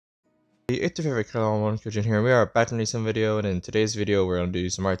It's your favorite channel, One Kitchen here. We are back to a recent video, and in today's video, we're gonna do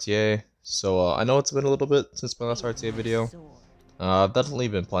some RTA. So I know it's been a little bit since my last RTA video. I've definitely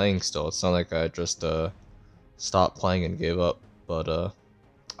been playing still. It's not like I just stopped playing and gave up. But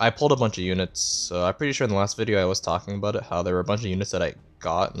I pulled a bunch of units. I'm pretty sure in the last video I was talking about it, how there were a bunch of units that I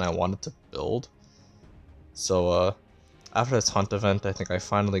got and I wanted to build. So after this hunt event, I think I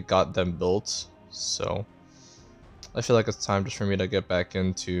finally got them built. So I feel like it's time just for me to get back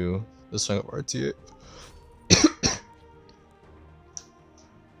into the swing of RTA.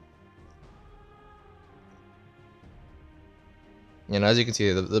 And as you can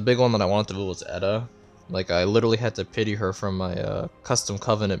see, the big one that I wanted to build was Edda. Like, I literally had to pity her from my custom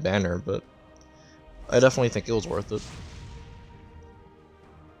Covenant banner, but I definitely think it was worth it.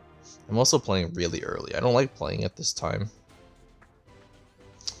 I'm also playing really early. I don't like playing at this time.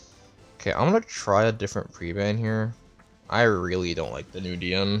 Okay, I'm gonna try a different pre-ban here. I really don't like the new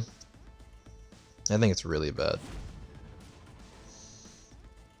DN. I think it's really bad.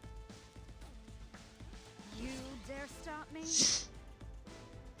 You dare stop me? If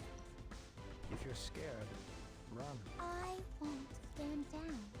you're scared, run. I won't stand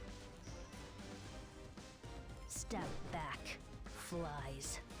down. Step back,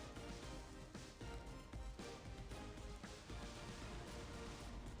 flies.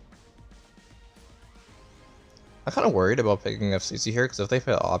 I'm kind of worried about picking FCC here, because if they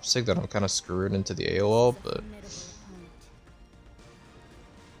play Opsig, then I'm kind of screwed into the AOL, but...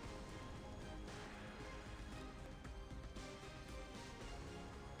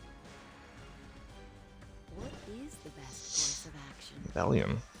 What is the best course of action?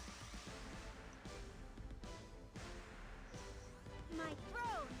 Valium. My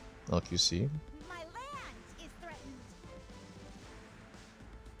throne, LQC. my land is threatened.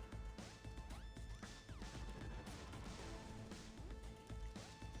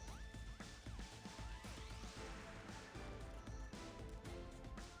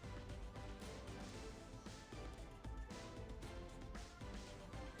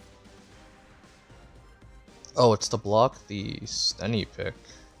 Oh, it's to block the Stenny pick.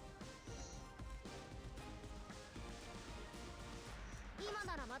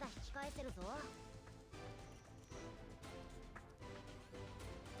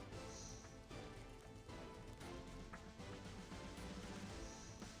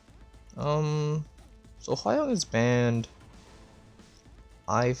 So Hyoung is banned.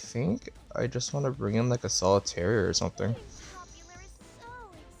 I think I just want to bring in like a Solitaire or something. Being popular is so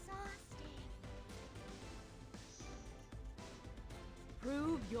exhausting.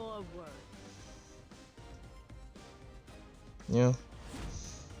 Prove your worth. Yeah.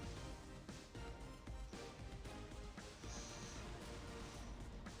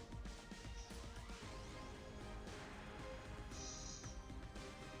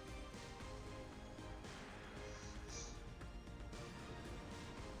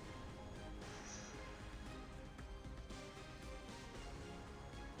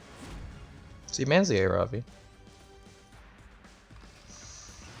 See, man's the A-Ravi.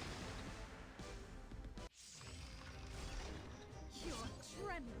 You're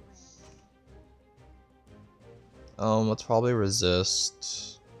trembling. Let's probably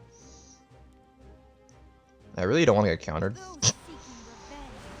resist. I really don't want to get countered. Those seeking revenge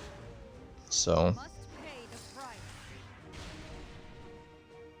So, must pay the price.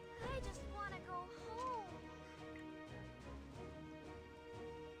 I just want to go home.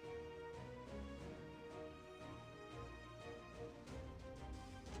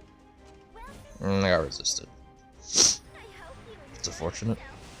 Well, I got resisted. I hope you It's unfortunate.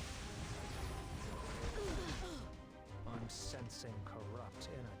 I'm sensing corrupt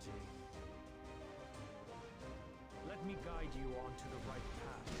energy. Let me guide you onto the right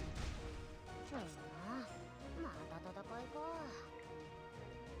path. また戦いか。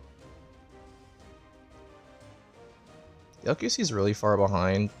LQC is really far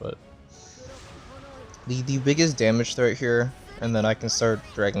behind, but the biggest damage threat here, and then I can start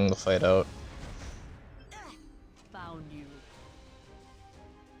dragging the fight out. Found you.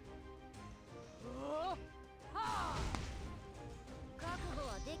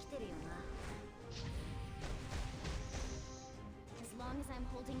 As long as I'm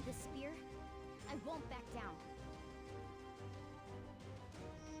holding this spear, I won't back down.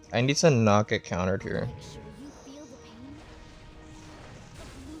 I need to not get countered here. Make sure you feel the pain of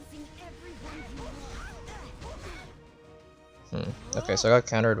losing everyone you love. Okay, so I got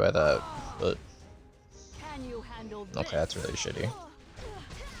countered by that, but Can you handle this? okay, that's really shitty.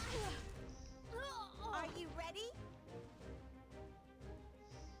 Are you ready?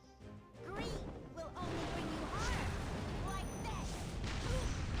 Green will only bring you harm. Like this.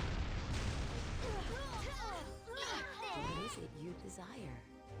 desire,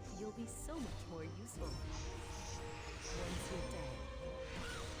 you'll be so much more useful. Once you're dead.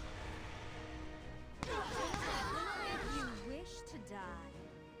 If you wish to die.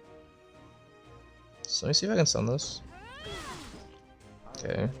 So let me see if I can stun this.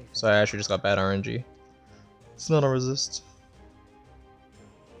 Okay, so I actually just got bad RNG. It's not a resist.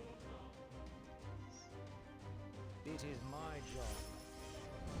 It is my job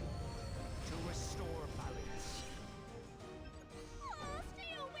to restore balance. Oh,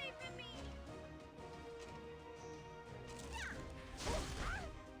 stay away from me.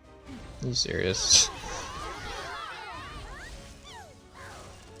 You serious?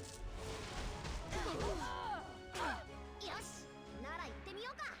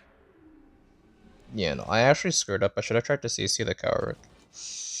 Yeah, no, I actually screwed up. I should have tried to CC the Cowrick.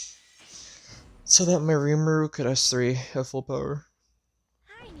 So that my Rimuru could S3 at full power.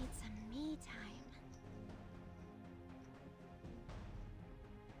 I need some me time.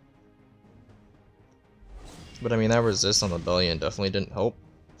 But I mean, that resist on the Bellion definitely didn't help.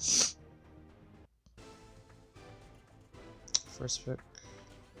 First pick.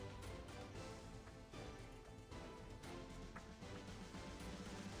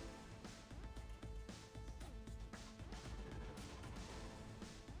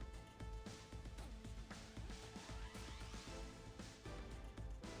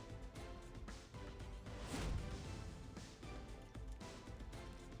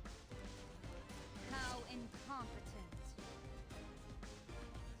 How incompetent.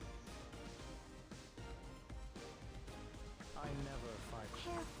 I never fight.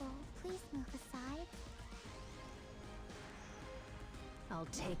 Careful, please move aside. I'll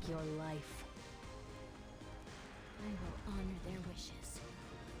take your life. I will honor their wishes.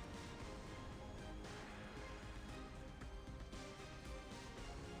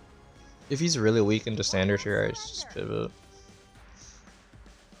 If he's really weak into standard here, I just pivot.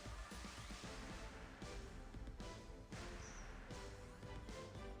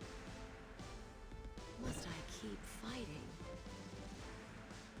 Must I keep fighting?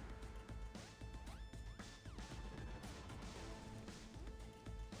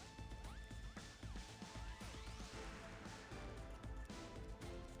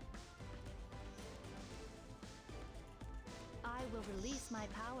 I will release my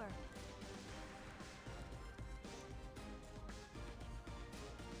power.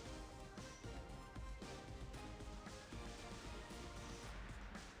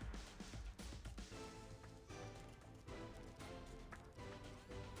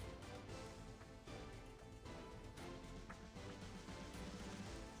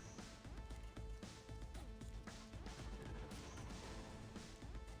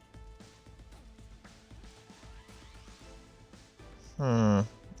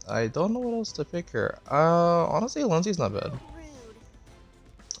 I don't know what else to pick here. Honestly, Lindsay's not bad.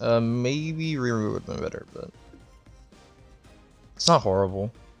 Rude. Maybe Rimuru would have been better, but it's not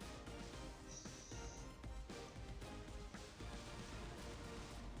horrible.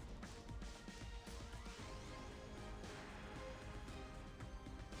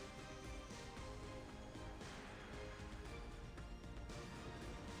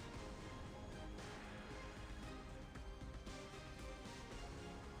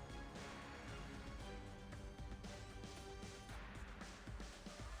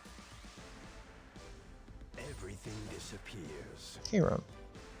 Everything disappears. K-Run.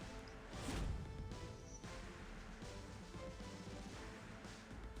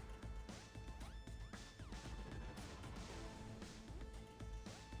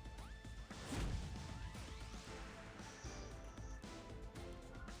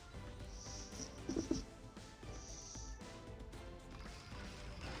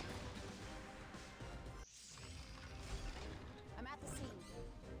 I'm at the scene.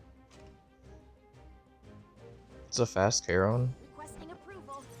 It's a fast K-Run. Requesting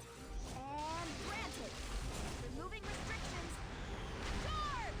approval. And granted. Removing restrictions.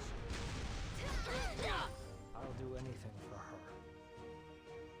 Charge! I'll do anything for her.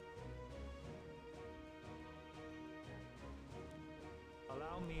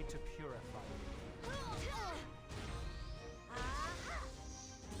 Allow me to purify you.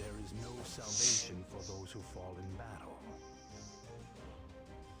 There is no salvation for those who fall in battle.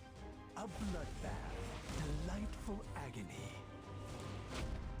 A bloodbath, delightful agony.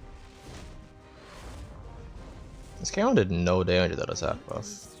 This K-Run did no damage to that attack Anyone buff.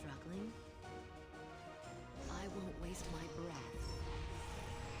 struggling? I won't waste my breath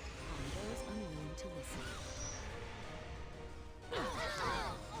on those unwilling to listen.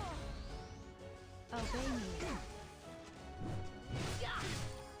 Obey me.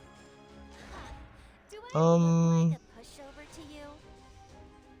 Do I look like a pushover to you?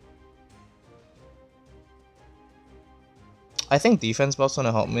 I think defense buff's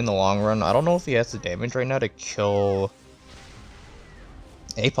gonna help me in the long run. I don't know if he has the damage right now to kill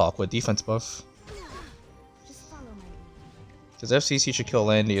APOC with defense buff. Just follow my lead. Because FCC should kill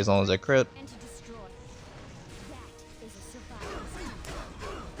Landy as long as I crit. And to destroy. That is a survival.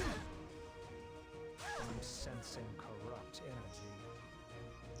 I'm sensing corrupt energy.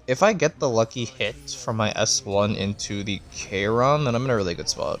 If I get the lucky hit from my S1 into the K run, then I'm in a really good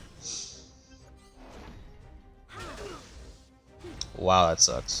spot. Wow, that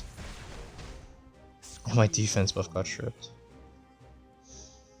sucks. Oh, my defense buff got stripped.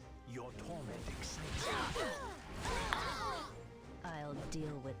 Your torment excites I'll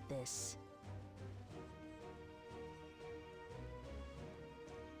deal with this.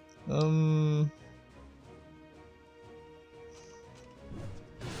 What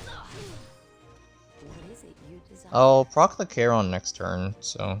is it you desire? I'll proc the K run next turn,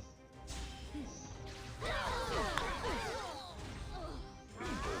 so.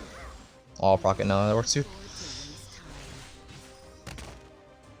 Oh, I'll proc it now, that works too. If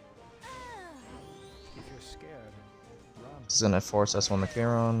you're scared, run. This is gonna force S1 the K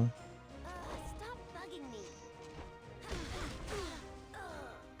run. Stop bugging me.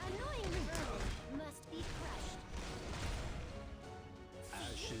 Annoying me. Must be crushed.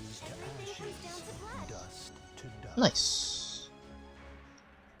 ashes to Everything comes down ashes, to blood. dust to dust. Nice.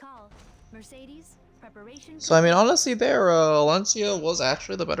 Call. Mercedes. Preparation. So I mean, honestly, there, Valencia was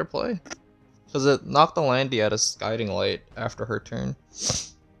actually the better play. Because it knocked the Landy at a guiding light after her turn.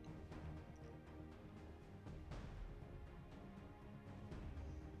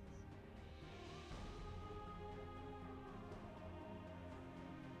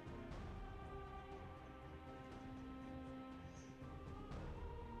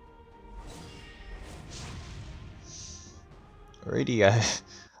 Alrighty,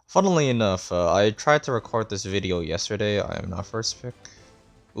 funnily enough, I tried to record this video yesterday. I am not first pick.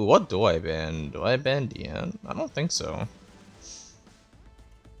 Ooh, what do I ban? Do I ban Dian? I don't think so.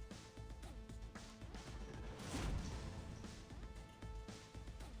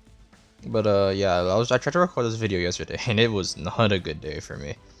 But yeah, I tried to record this video yesterday, and it was not a good day for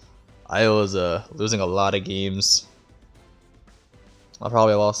me. I was losing a lot of games. I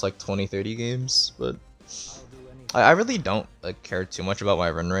probably lost like 20-30 games, but I'll do anything. I really don't like care too much about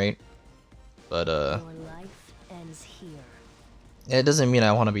my run rate. But Your life ends here. it doesn't mean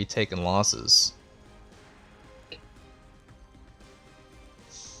I want to be taking losses.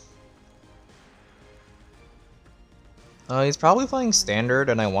 He's probably playing standard,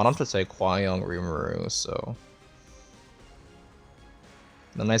 and I want him to take Hwa-Young Rimuru, so.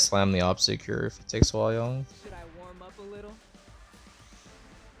 Then I slam the Obsig here if he takes Hwa-Young. Should I warm up a little?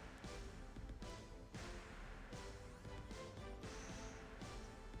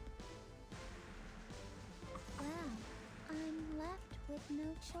 Wow. I'm left with no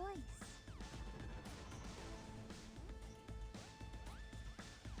choice.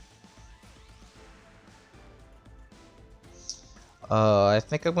 I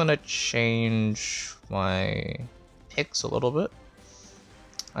think I'm gonna change my picks a little bit.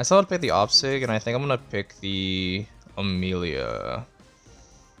 I still want to pick the Obsig, and I think I'm gonna pick the Amelia.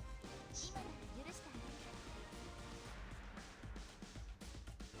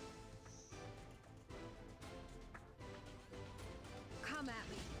 Come at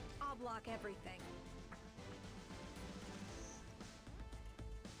me. I'll block everything.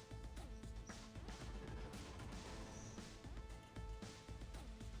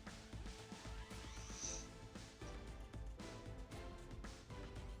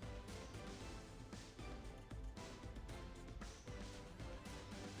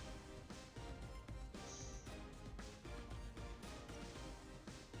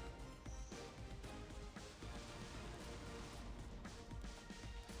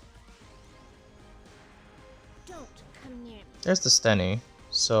 Don't come near me. There's the Stenny.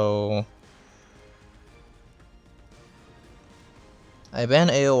 So I ban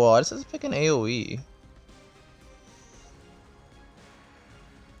AOL. I just have to pick an AOE.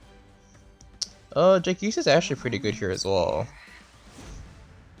 Jakis is actually pretty good here as well.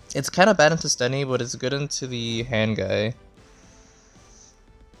 It's kind of bad into Stenny, but it's good into the hand guy.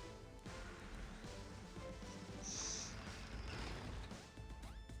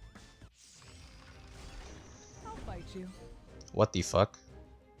 I'll fight you. What the fuck?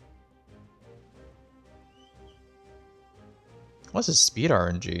 What's his speed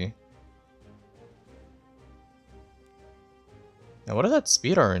RNG? Now what is that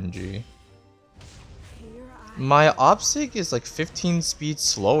speed RNG? My Obsig is like 15 speed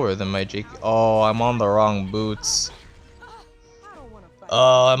slower than my Jake. Oh, I'm on the wrong boots. I don't want to fight.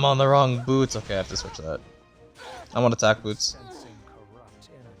 Oh, I'm on the wrong boots. Okay, I have to switch that. I want attack boots. Sensing corrupt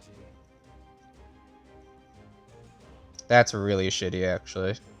energy. That's really shitty,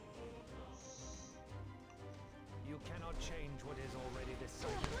 actually. You cannot change what is already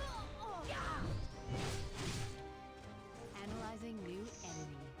decided. Analyzing new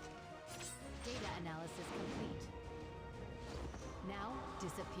enemy. Data analysis complete. Now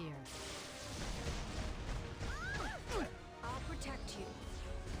disappear. I'll protect you.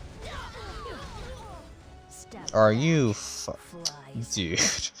 Step Are back, you flies. dude?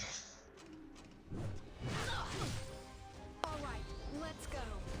 All right, let's go.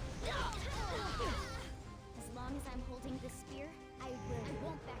 As long as I'm holding the spear, I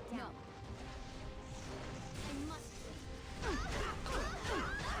won't back down. I must.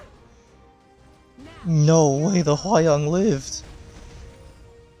 No way, the Hwayoung lived.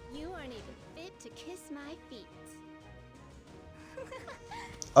 You aren't even fit to kiss my feet.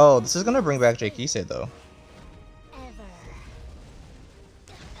 Oh, this is gonna bring back Jake Kisei though. Ever.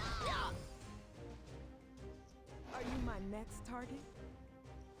 Are you my next target?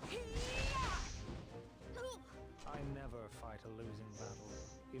 I never fight a losing battle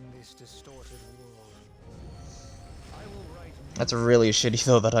in this distorted world. I will write. That's really shitty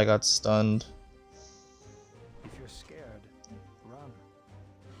though that I got stunned. If you're scared, run.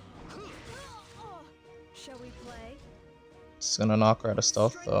 Shall we play? Just gonna knock her out of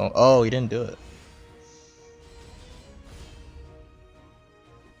stealth though. Oh, he didn't do it.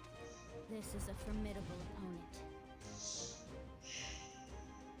 This is a formidable opponent.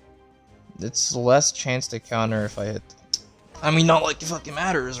 It's less chance to counter if I hit. I mean, not like it fucking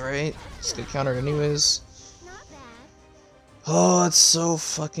matters, right? Just get countered anyways. Not bad. Oh, it's so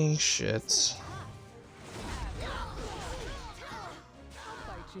fucking shit. I'll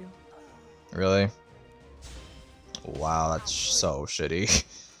fight you. Really? Wow, that's so shitty.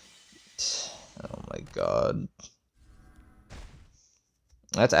 Oh my god.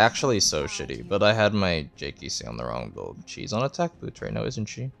 That's actually so shitty, but I had my Jakey on the wrong build. She's on attack boots right now, isn't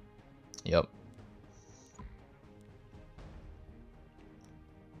she? Yep.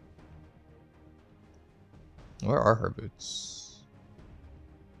 Where are her boots?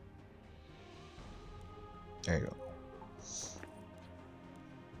 There you go.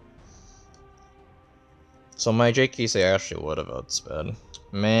 So my Jakey actually would have outsped.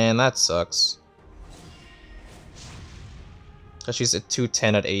 Man, that sucks. Cause she's at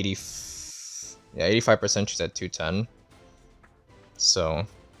 210 at 80. Yeah, 85%. She's at 210. So.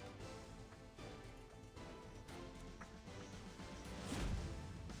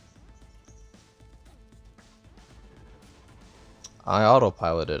 I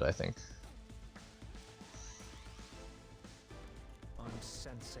autopiloted, I think. I'm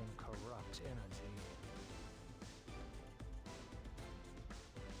sensing corrupt energy.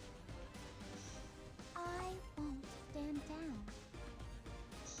 I won't stand down.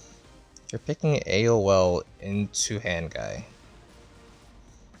 You're picking AOL into hand guy.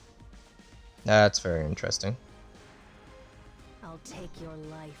 That's very interesting. I'll take your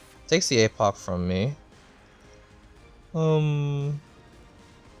life. Takes the APOC from me. You'll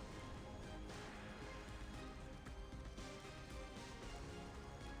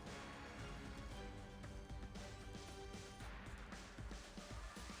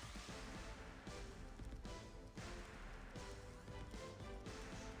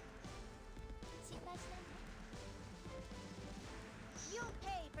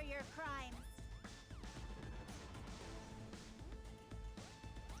pay for your crimes.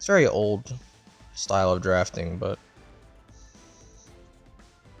 It's very old style of drafting, but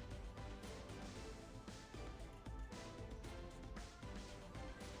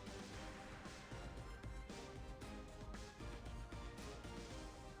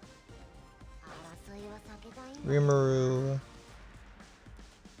Rimuru.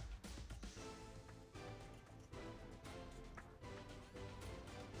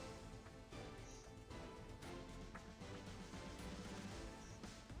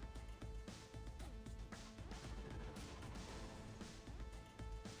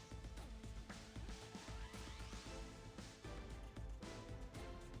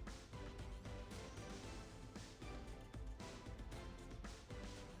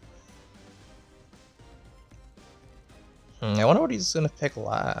 I wonder what he's gonna pick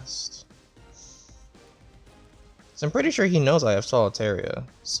last. So I'm pretty sure he knows I have Solitaria,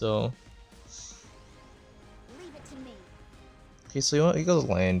 so. Leave it to me. Okay, so he goes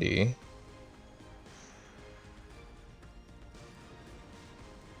Landy.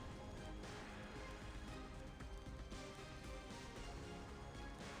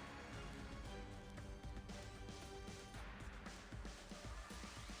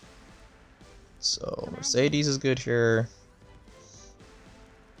 So Mercedes is good here.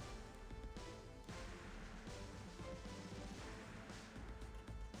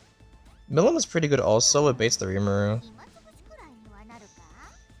 Milim is pretty good also with base the Rimuru.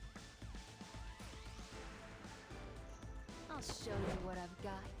 I'll show you what I've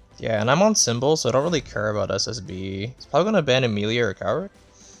got. Yeah, and I'm on Symbol, so I don't really care about SSB. It's probably gonna ban Amelia or Coward.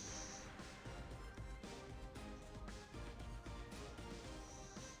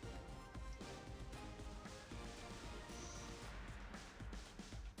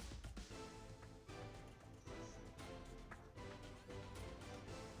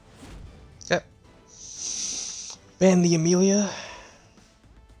 Okay. Ban the Amelia.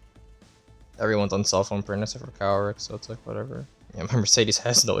 Everyone's on cell phone print except for Cowrick, so it's like whatever. Yeah, my Mercedes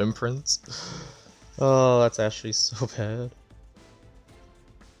has no imprints. Oh, that's actually so bad.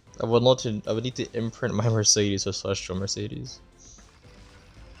 I would need to imprint my Mercedes with Celestial Mercedes.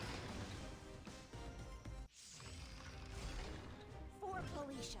 For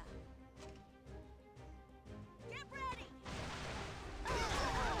Felicia. Get ready.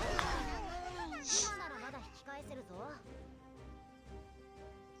 今ならまだ引き返せるぞ。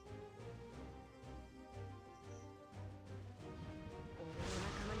俺の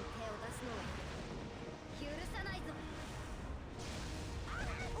仲間に手を出すのは許さないぞ。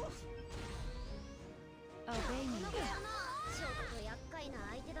 Obey me. ちょっと厄介な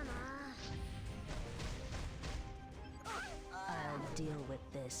相手だな。 I'll deal with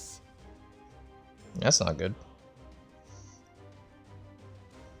this. That's not good.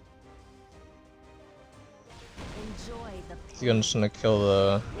 Enjoy the You're just gonna kill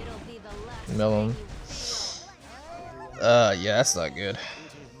the It'll be the last Milim. time you feel. Yeah, that's not good. It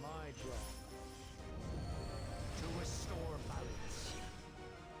is my job to restore balance.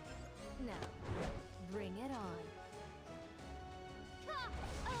 Now, bring it on.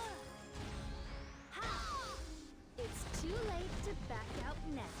 It's too late to back out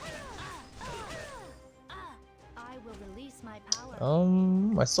now. I will release my power.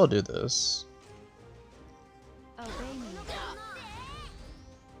 I still do this. Obey me.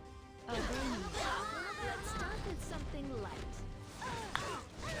 Obey me. Let's start with something light.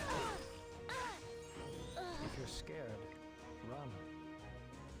 If you're scared,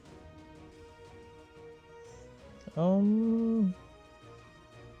 run.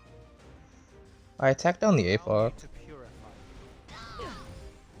 I attacked down the Allow me APOC. to purify.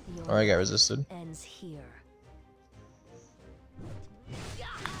 Your Or I got resisted. ends here.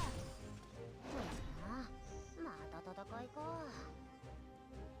 また戦いか。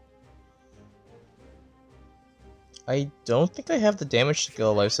 I don't think I have the damage to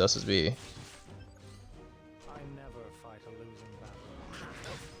kill a Lifesteal SSB. I never fight a losing battle.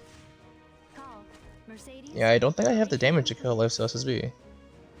 Call. Mercedes. Yeah, I don't think I have the damage to kill a Lifesteal SSB.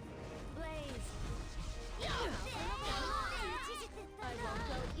 Blaze. I won't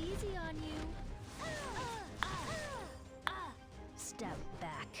go easy on you. Step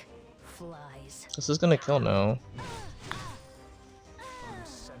back, flies. This is gonna kill now. I'm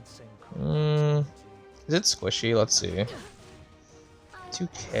sensing Is it squishy? Let's see.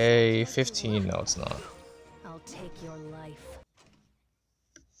 2k, 15, no it's not. I'll take your life.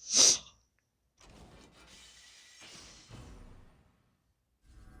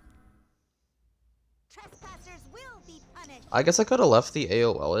 Trespassers will be punished. I guess I could have left the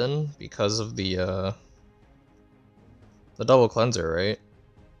AOL in because of the double cleanser, right?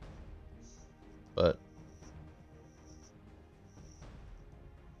 But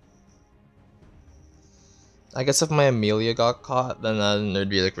I guess if my Amelia got caught, then it'd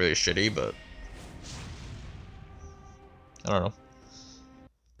be like really shitty, but I don't know.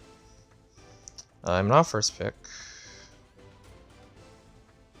 I'm not first pick.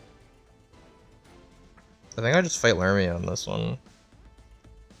 I think I just fight Lermy on this one.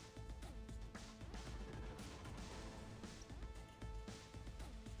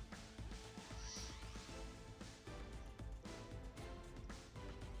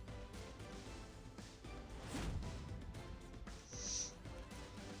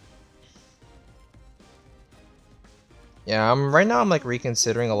 Yeah, right now I'm like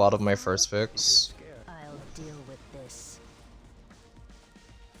reconsidering a lot of my first picks. scared. I'll deal with this.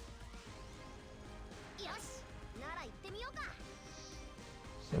 よし、なら行ってみようか。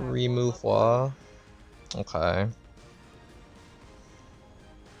 Remove Hua. Okay.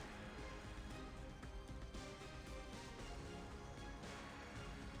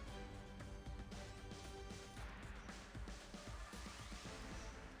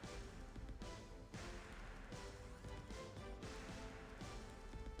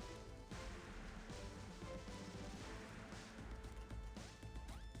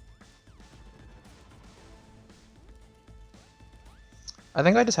 I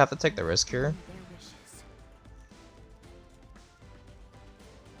think I just have to take the risk here. Their wishes.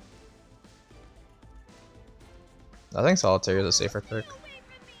 I think Solitaire is a safer pick.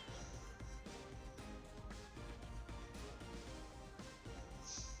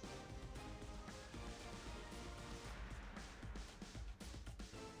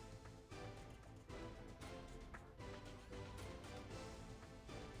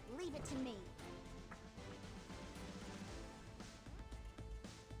 Leave it to me.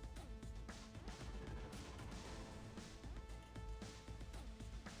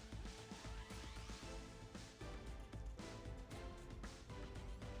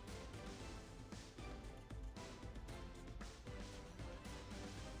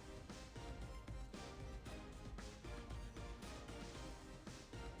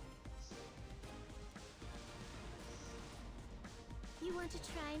 You want to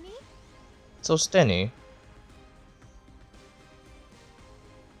try me? So Stenny.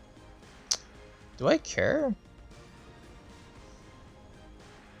 Do I care?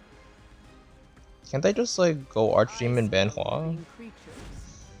 Can't I just like go Archdemon ban Hua? Living creatures.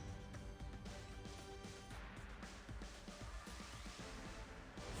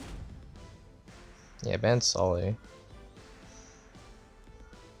 Yeah, ban Sully.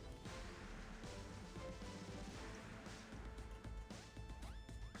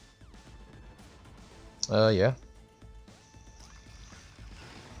 Yeah.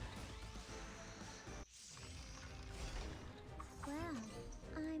 Well,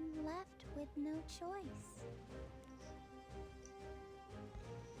 I'm left with no choice.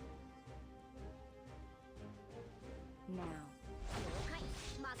 Now.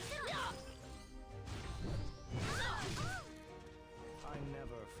 I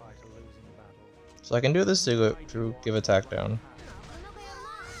never fight a losing battle. So I can do this to give attack down.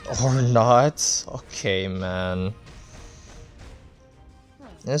 Or not? Okay, man.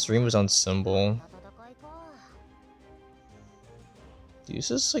 This Remus on symbol. Dude,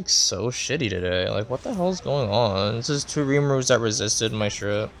 this is like so shitty today. Like, what the hell is going on? This is 2 Remus that resisted my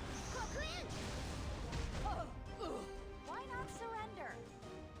strip. Why not surrender?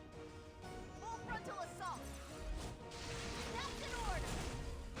 Full frontal assault. That's an order.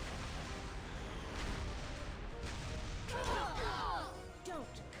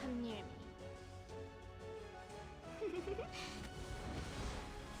 Don't come near me.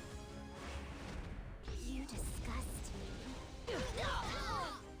 You disgust me.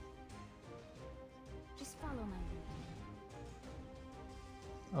 Just follow my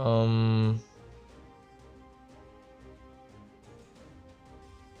lead.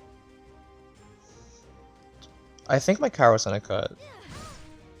 I think my car was gonna cut.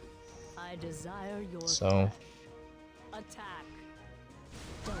 I desire your So. flesh. Attack.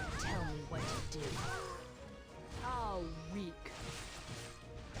 Don't tell me what to do. How weak.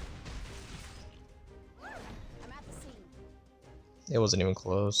 I'm at the scene. It wasn't even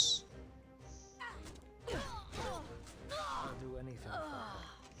close. I'll do anything for her.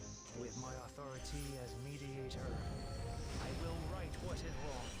 With my authority as mediator, I will right what is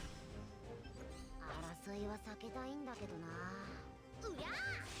wrong. 争いは避けたいんだけどな。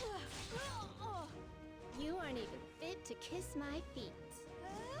You aren't even fit to kiss my feet.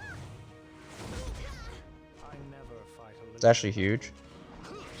 I never fight a It's losing actually huge.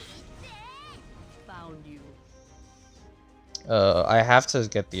 Found you. I have to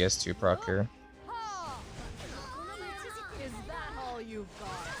get the S2 proc here. Is that all you've got?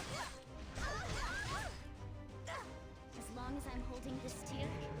 As long as I'm holding this tier,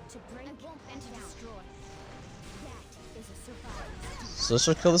 to break and to destroy. That is a survival. So this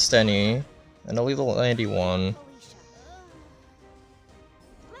will kill the Stenny, and I'll leave the 91. Felicia.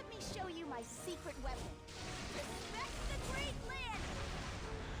 Let me show you my secret weapon. Respect the great land.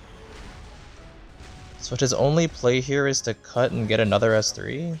 So his only play here is to cut and get another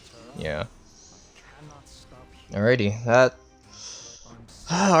S3? Yeah. cannot stop here. Alrighty, that...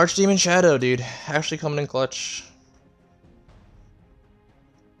 Archdemon Shadow, dude. Actually coming in clutch.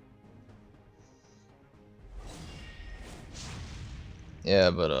 Yeah,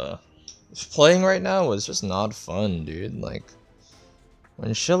 but playing right now is just not fun, dude. Like,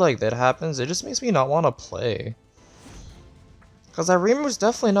 when shit like that happens, it just makes me not want to play. Cause that Remus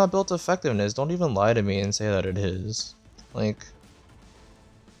definitely not built effectiveness. Don't even lie to me and say that it is. Like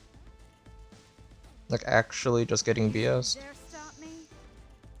actually just getting BS. Dare stop me?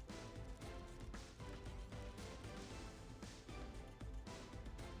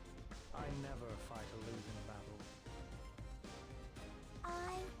 I never fight a losing battle.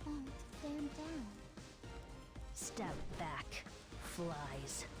 I won't stand down. Step back,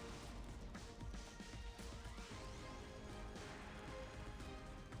 flies.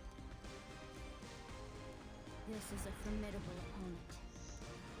 is a formidable opponent.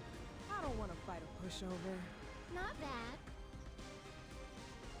 I don't want to fight a pushover. Not bad.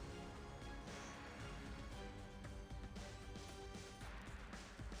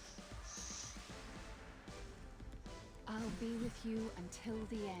 I'll be with you until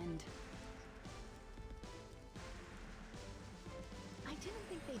the end. I didn't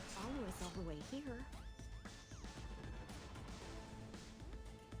think they'd follow us all the way here.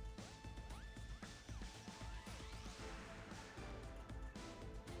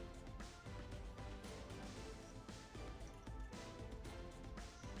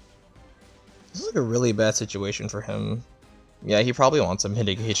 This is like a really bad situation for him. Yeah, he probably wants a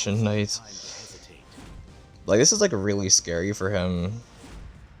mitigation knight. Time to hesitate. Like, this is like really scary for him.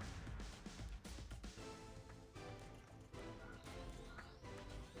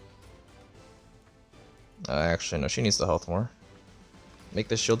 Actually, no, she needs the health more. Make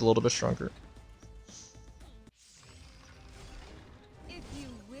this shield a little bit stronger. If you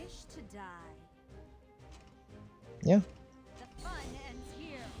wish to die, Yeah. the fun ends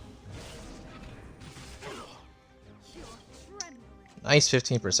here. You're trembling. Nice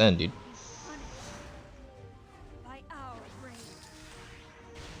 15%, dude. Punished by our rage.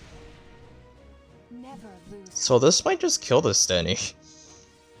 Never lose. So this might just kill this Stenny.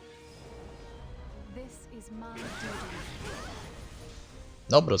 This is my duty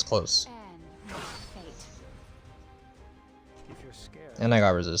No, but it's close. and my fate. If you're scared, And I got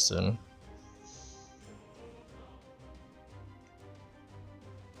resisted.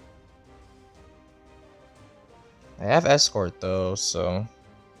 I have escort though, so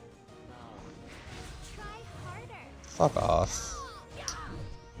Try harder. fuck off.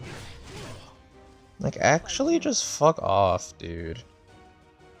 Like, actually just fuck off, dude.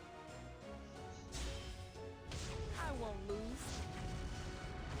 I won't lose.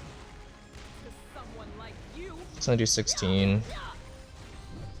 To someone like you. It's gonna do 16.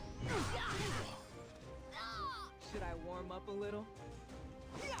 Should I warm up a little?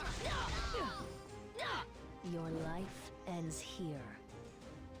 Your life ends here.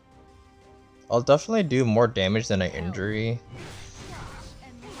 I'll definitely do more damage than an injury.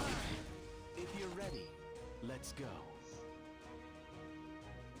 And learn. If you're ready, let's go.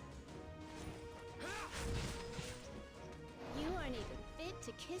 You aren't even fit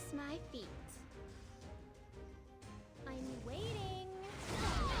to kiss my feet. I'm waiting.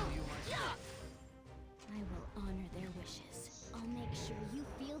 I will honor their wishes. I'll make sure you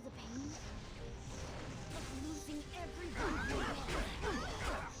feel the pain of losing everyone.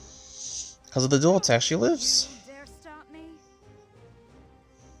 Because of the dual attack, she lives. You dare stop me?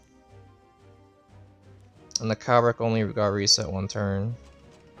 And the Kabrick only got reset one turn.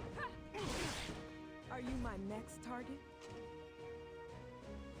 Are you my next target?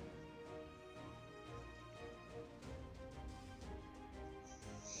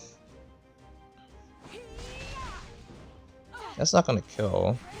 That's not gonna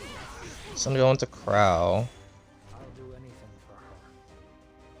kill. It's gonna go into Crow. I'll do anything for her.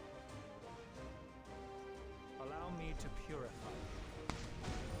 Allow me to purify you.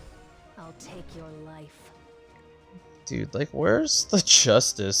 I'll take your life. Dude, like, where's the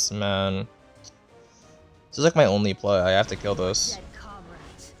justice, man? This is like my only play. I have to kill this. Dead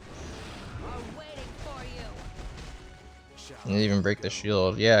comrades are waiting for you. And even break the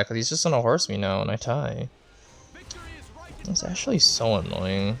shield. Yeah, because he's just gonna horse me now and I tie. Victory is right. It's actually so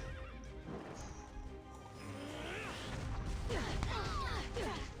annoying.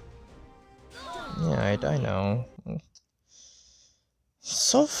 Yeah, I die now.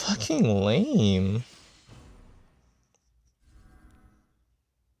 So fucking lame.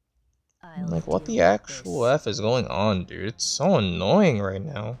 I'll Like, what deal the with actual this. F is going on, dude? It's so annoying right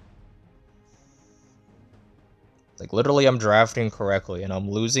now. Like, literally, I'm drafting correctly, and I'm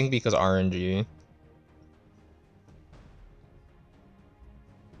losing because RNG.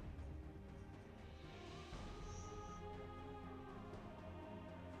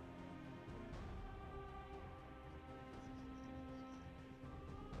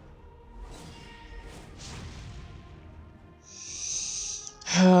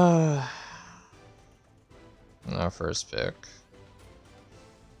 Our first pick.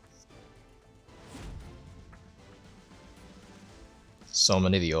 So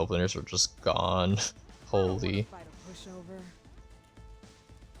many of the openers were just gone. Holy. Fight a pushover.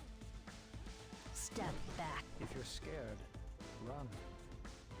 Step back. If you're scared, run.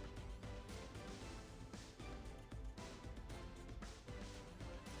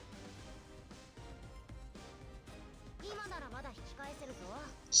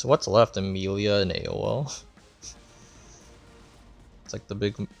 So what's left? Amelia and AOL. It's like the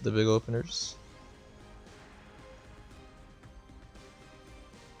big openers.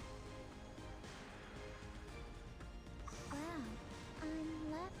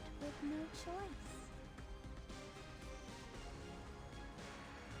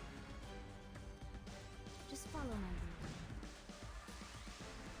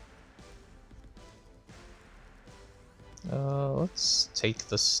 Let's take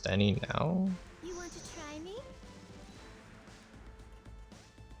the Stenny now. You want to try me?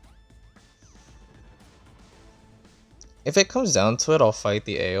 If it comes down to it, I'll fight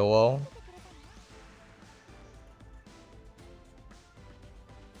the AOL.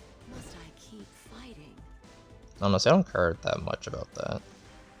 Must I keep fighting? Honestly, I don't care that much about that.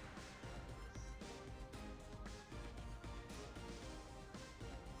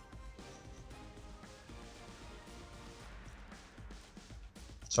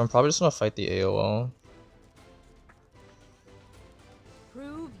 So I'm probably just gonna fight the AOL.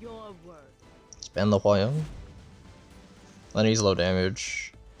 Prove your worth. Spam the Hwayong. Then he's low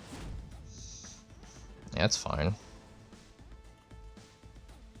damage. Yeah, it's fine.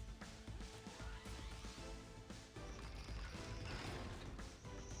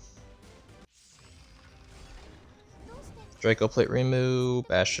 Draco plate remove,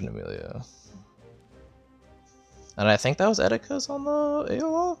 Bastion Amelia. And I think that was Etika's on the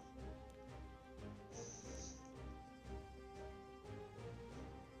AOL?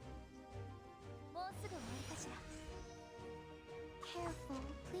 Careful,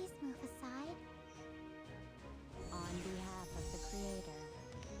 please move aside. On behalf of the Creator,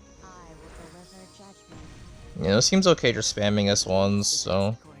 I will deliver judgment. Yeah, it seems okay just spamming S1s,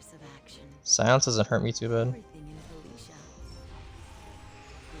 so Course of action. silence doesn't hurt me too bad. Everything in Felicia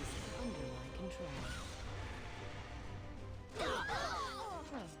is under my control.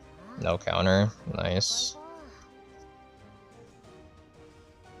 No counter, nice.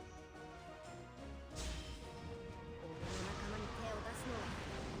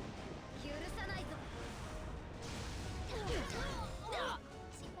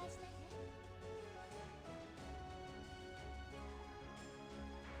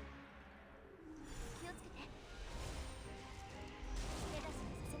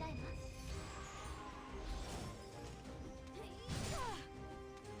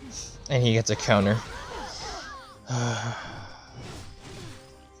 And he gets a counter. I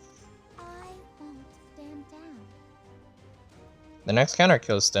won't stand down. The next counter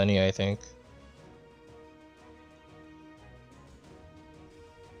kills Stenny, I think.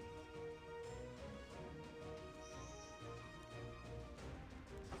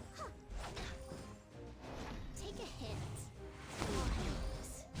 Take a hit.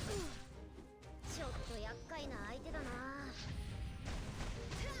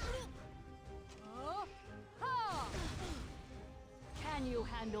 Can you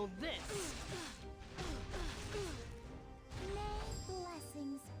handle this? May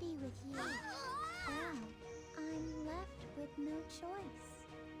blessings be with you. Well, I'm left with no choice.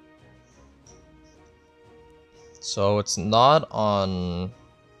 So it's not on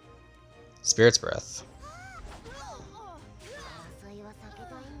Spirit's Breath.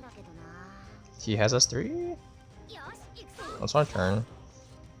 He has S3? That's our turn.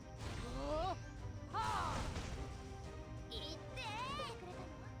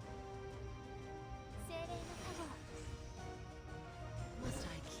 Must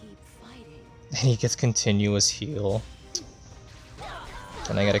I keep fighting? And he gets continuous heal.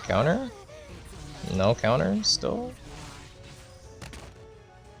 Can I get a counter? No counter still?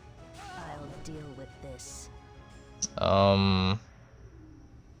 I'll deal with this.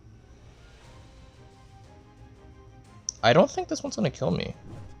 I don't think this one's gonna kill me.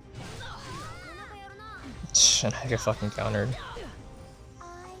 And I get fucking countered. I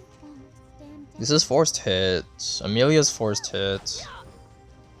won't stand down. This is forced hit. Amelia's forced hit.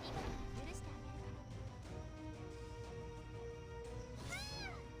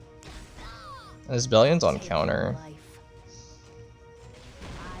 And this Bellion's on counter. Life.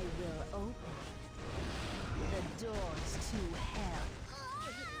 I will open the doors to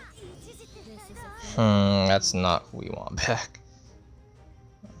hell. That's not who we want back.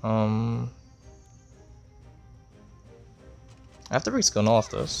 I have to reskin off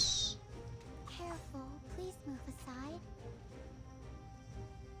this. Careful, please move aside.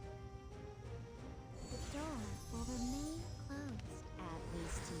 The door will remain closed. At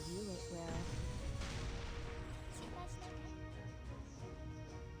least to you it will.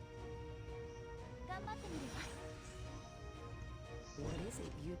 What is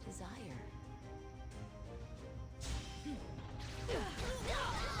it you desire?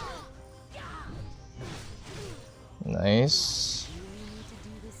 Nice. Do you need me to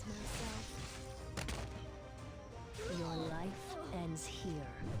do this myself? Your life ends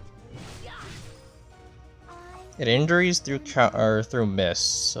here. It injuries through through miss,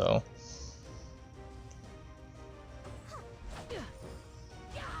 so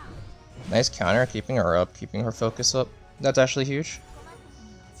nice counter, keeping her up, keeping her focus up. That's actually huge.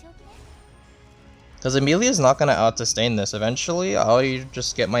 Because Amelia is not going to out-sustain this. Eventually, I'll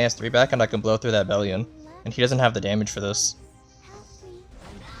just get my S3 back and I can blow through that Bellion. And he doesn't have the damage for this.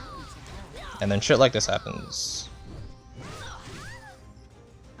 And then shit like this happens.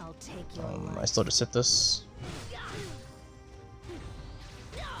 I'll take your I still just hit this.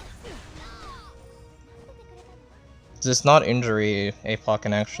 Is this not injury? APOC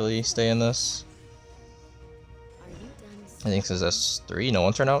can actually stay in this. I think this is S3. No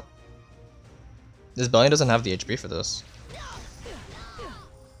one turn out. This Bellion doesn't have the HP for this.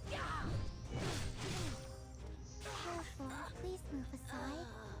 Please move aside.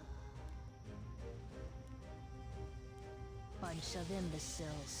 bunch of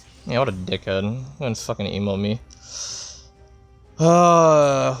imbeciles. Yeah, what a dickhead. Gonna fucking emo me.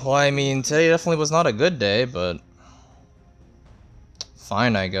 Well, I mean, today definitely was not a good day, but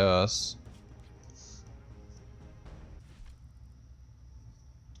fine, I guess.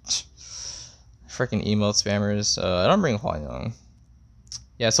 Freaking emote spammers. I don't bring Hwayoung.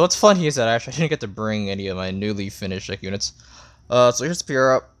 Yeah, so what's funny is that I didn't get to bring any of my newly finished like units. So here's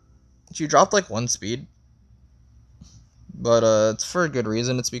Pure Up. She dropped like 1 speed. But it's for a good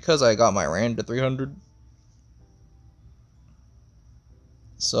reason. It's because I got my Rand to 300.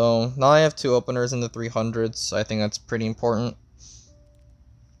 So now I have 2 openers in the 300s. I think that's pretty important.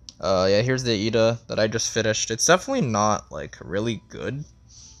 Yeah, here's the Ida that I just finished. It's definitely not like really good.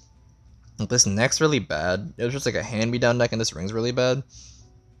 This neck's really bad. It was just like a hand-me-down neck, and this ring's really bad.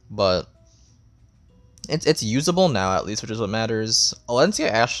 But it's usable now at least, which is what matters. Alencia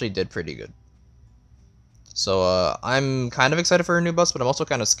actually did pretty good. So I'm kind of excited for her new buffs, but I'm also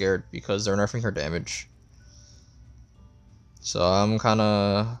kind of scared because they're nerfing her damage. So I'm kind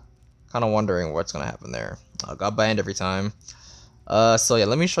of wondering what's gonna happen there. Got banned every time. So yeah,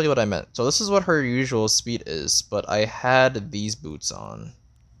 let me show you what I meant. So this is what her usual speed is, but I had these boots on.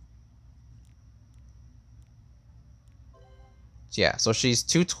 Yeah, so she's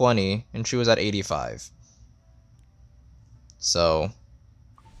 220 and she was at 85. So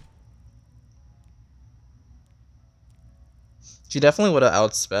she definitely would have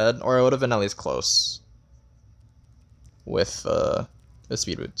outsped, or it would have been at least close with the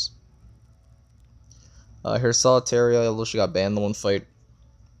speed boots. Here's Solitaria, although she got banned in the one fight.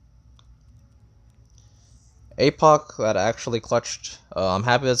 APOC that actually clutched. I'm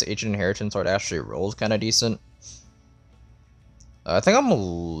happy that's Ancient Inheritance, or it actually rolled kind of decent. I think I'm a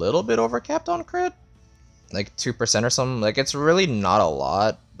little bit overcapped on crit, like 2% or something. Like, it's really not a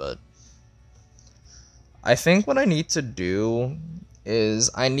lot, but I think what I need to do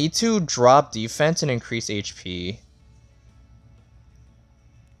is I need to drop defense and increase HP.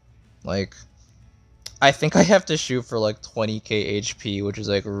 Like, I think I have to shoot for like 20k HP, which is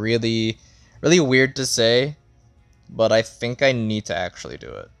like really weird to say, but I think I need to actually do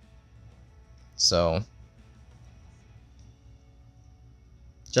it. So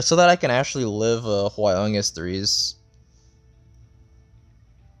just so that I can actually live Hwayoung S3s.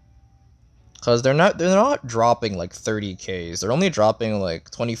 Cause they're not dropping like 30ks. They're only dropping like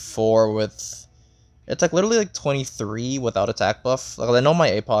 24 with, it's like literally like 23 without attack buff. Like I know my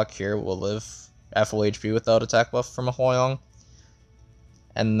APOC here will live at full HP without attack buff from a Hwayoung.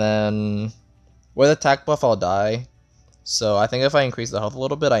 And then with attack buff I'll die. So I think if I increase the health a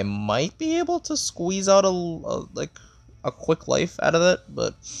little bit, I might be able to squeeze out a quick life out of it,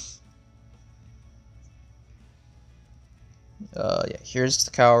 but yeah, here's the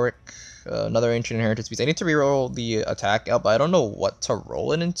Cowrick, another Ancient Inheritance piece. I need to reroll the attack out, but I don't know what to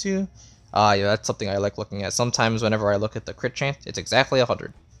roll it into. Yeah, that's something I like looking at. Sometimes whenever I look at the crit chance, it's exactly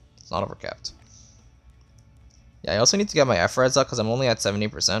 100. It's not overcapped. Yeah, I also need to get my F-Res up because I'm only at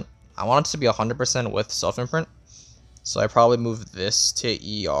 70%. I want it to be 100% with self-imprint. So I probably move this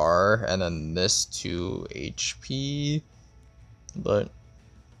to ER and then this to HP. But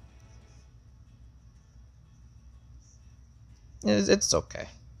it's okay.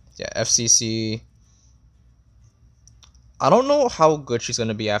 Yeah, FCC. I don't know how good she's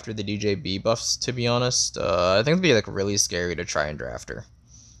gonna be after the DJB buffs, to be honest. I think it'd be like really scary to try and draft her.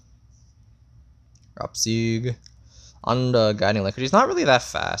 Rapsig on the guiding link. She's not really that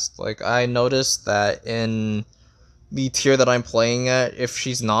fast. Like I noticed that in the tier that I'm playing at, if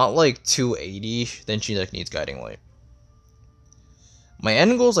she's not like 280, then she like needs guiding light. My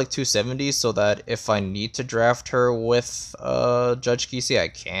end goal is like 270, so that if I need to draft her with Judge Kisi, I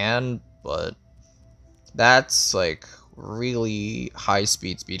can, but that's like really high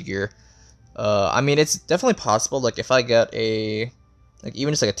speed gear. I mean, it's definitely possible. Like if I get a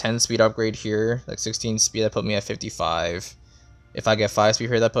even just like a 10 speed upgrade here, like 16 speed, that put me at 55. If I get 5 speed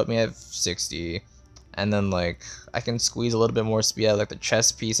here, that put me at 60. and then like I can squeeze a little bit more speed out of like the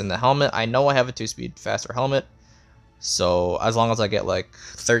chest piece and the helmet. I know I have a 2-speed faster helmet, so as long as I get like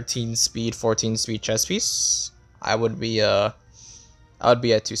 13 speed, 14 speed chest piece, I would be at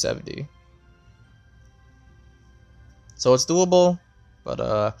 270. So it's doable,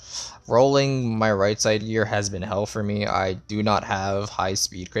 but rolling my right side gear has been hell for me. I do not have high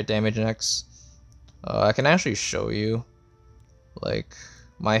speed crit damage next. I can actually show you, like,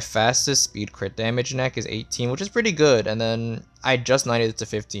 my fastest speed crit damage neck is 18, which is pretty good, and then I just 90'd it to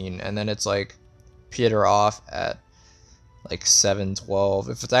 15, and then it's like peter off at like 7, 12.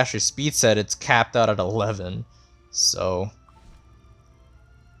 If it's actually speed set, it's capped out at 11. So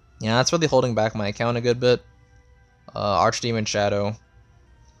yeah, that's really holding back my account a good bit. Archdemon Shadow.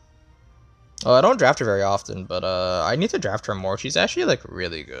 I don't draft her very often, but I need to draft her more. She's actually like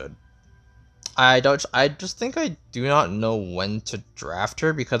really good. I just think I do not know when to draft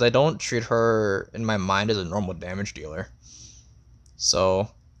her because I don't treat her in my mind as a normal damage dealer. So,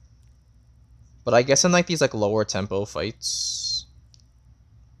 but I guess in like these like lower tempo fights,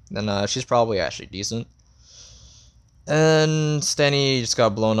 then she's probably actually decent. And Stanny just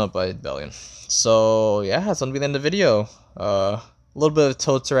got blown up by Bellion. So yeah, that's gonna be the end of the video. A little bit of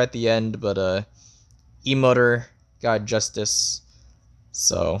toter at the end, but emoter got justice.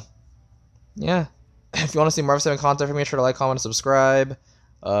 So yeah, if you want to see more of 7 content from me, sure to like, comment, and subscribe.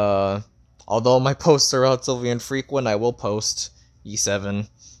 Although my posts are relatively infrequent, I will post E7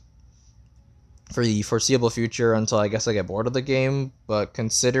 for the foreseeable future until I guess I get bored of the game. But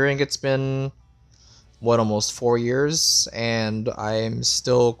considering it's been what, almost 4 years, and I'm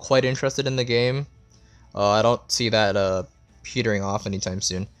still quite interested in the game, I don't see that petering off anytime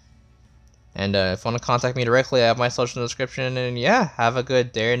soon. And if you want to contact me directly, I have my social in the description. And yeah, have a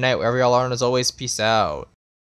good day or night wherever y'all are, and as always, peace out.